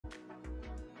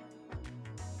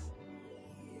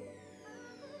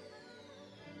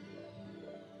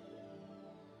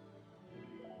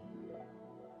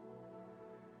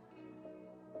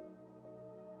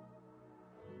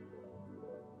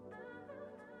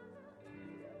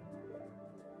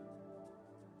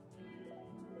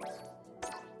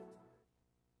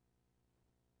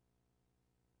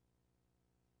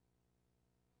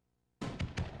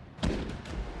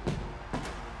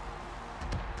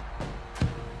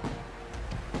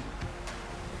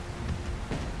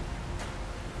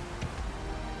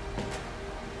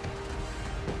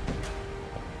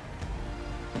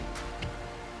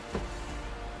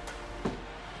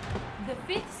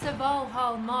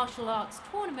Valhalla martial arts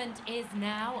tournament is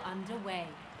now underway.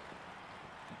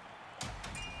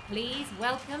 Please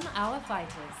welcome our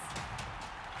fighters.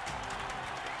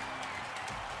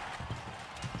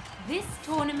 This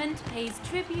tournament pays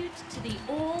tribute to the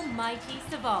almighty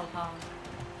Valhalla.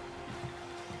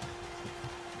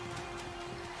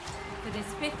 For this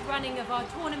fifth running of our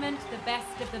tournament, the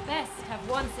best of the best have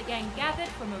once again gathered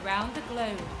from around the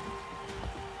globe.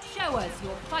 Show us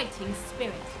your fighting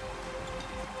spirit.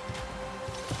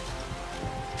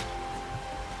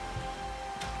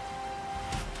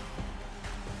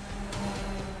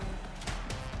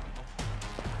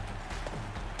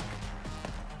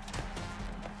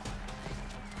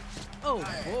 Oh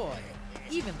boy,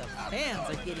 even the fans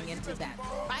are getting into that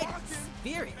fighting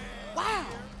spirit. Wow!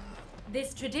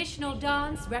 This traditional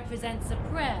dance represents a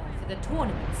prayer for the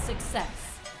tournament's success.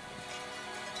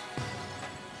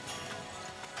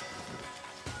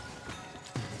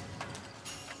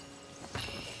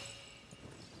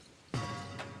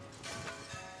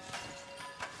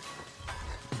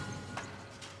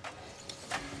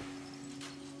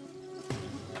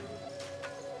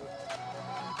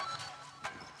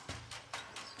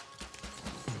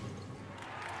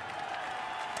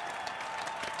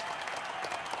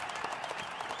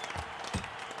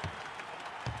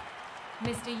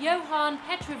 Mr. Johan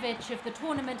Petrovich of the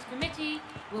tournament committee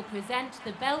will present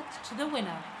the belt to the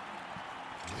winner.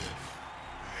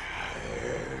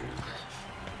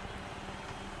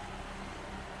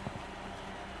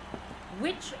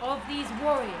 Which of these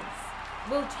warriors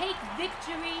will take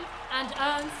victory and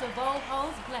earn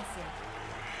Valhalla's blessing?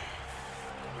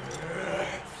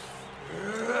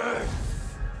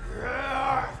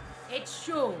 It's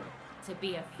sure to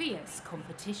be a fierce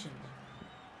competition.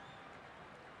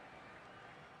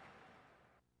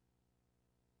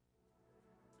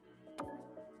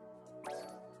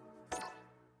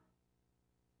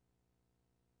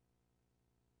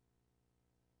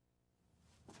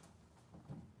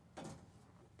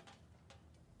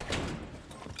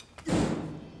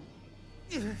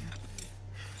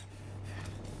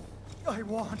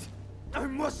 I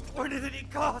must win at any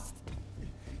cost.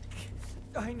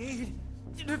 I need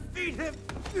to defeat him.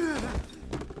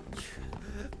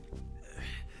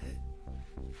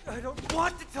 I don't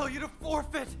want to tell you to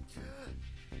forfeit,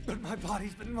 but my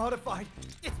body's been modified.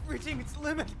 It's reaching its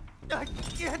limit. I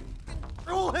can't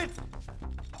control it.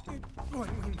 When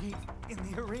we meet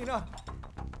in the arena,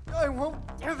 I won't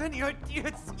have any idea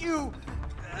it's you.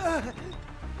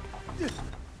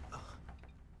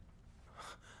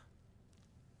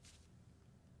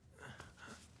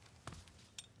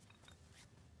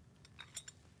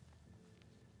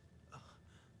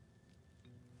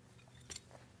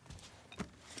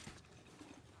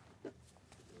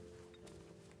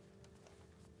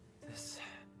 This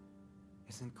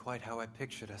isn't quite how I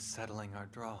pictured us settling our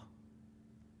draw.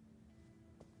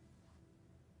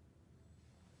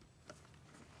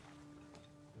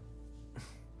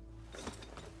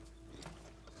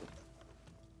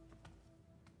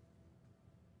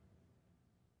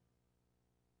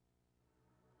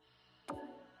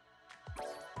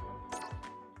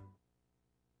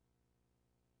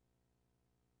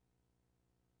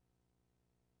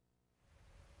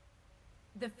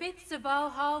 The 5th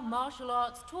Valhalla martial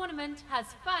arts tournament has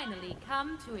finally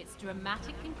come to its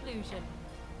dramatic conclusion.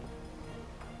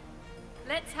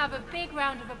 Let's have a big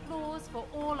round of applause for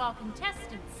all our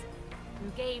contestants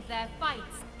who gave their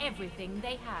fights everything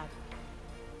they had.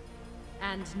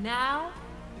 And now,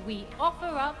 we offer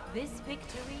up this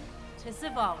victory to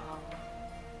Valhalla.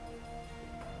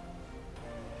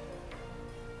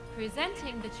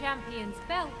 Presenting the champion's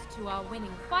belt to our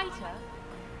winning fighter,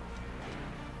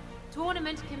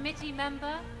 Tournament Committee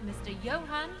Member, Mr.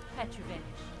 Johan Petrovich.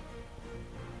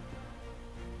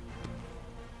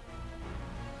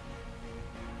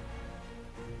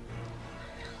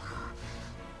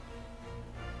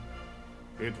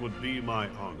 It would be my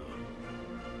honor.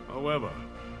 However,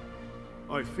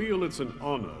 I feel it's an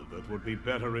honor that would be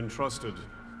better entrusted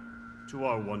to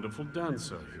our wonderful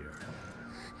dancer here.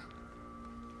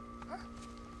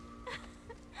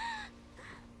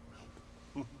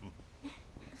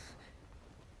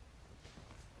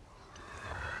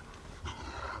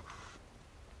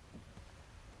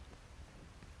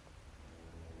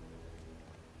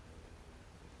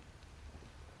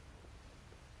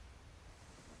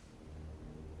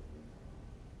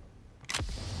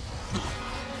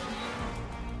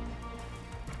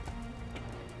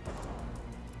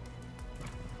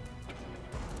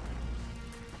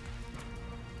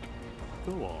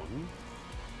 Go on.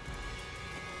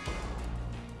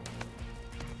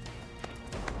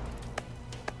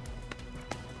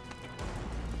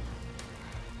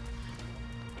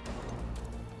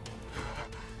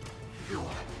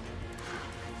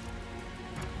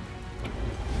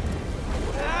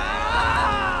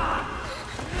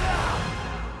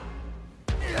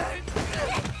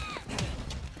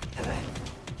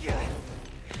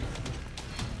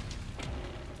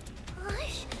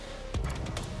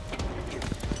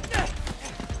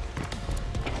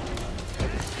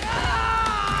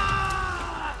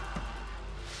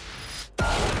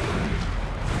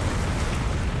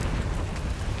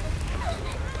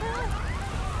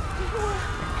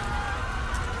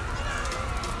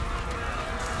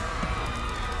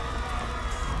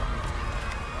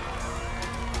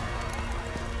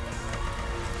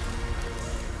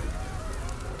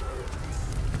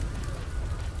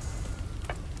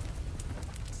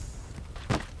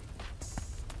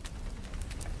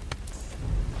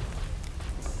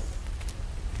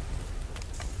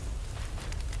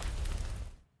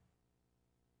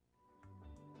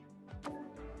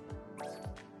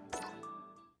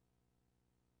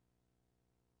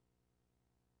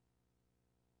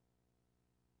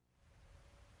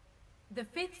 The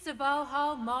 5th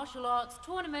Zavalhal Martial Arts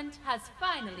Tournament has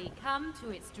finally come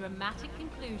to its dramatic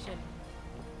conclusion.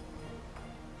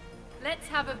 Let's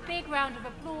have a big round of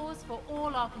applause for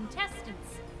all our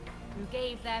contestants who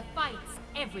gave their fights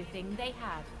everything they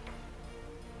had.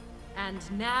 And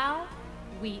now,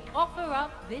 we offer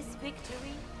up this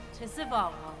victory to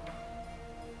Zavalhal.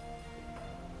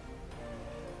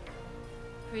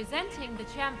 Presenting the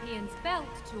champion's belt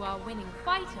to our winning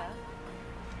fighter,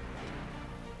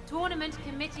 Tournament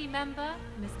Committee Member,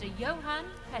 Mr. Johan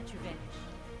Petrovich.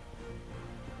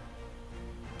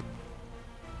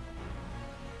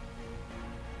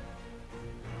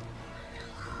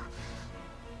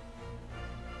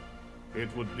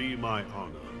 It would be my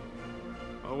honor.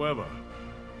 However,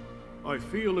 I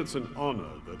feel it's an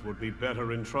honor that would be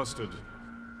better entrusted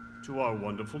to our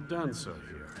wonderful dancer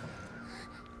here.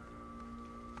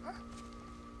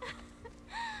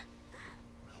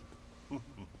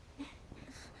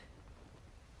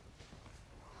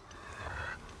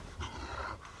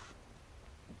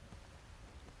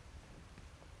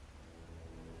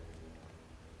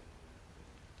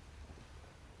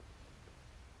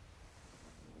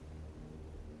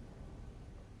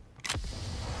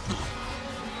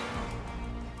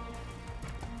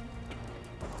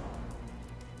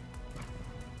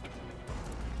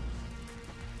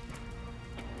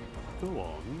 Go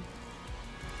on.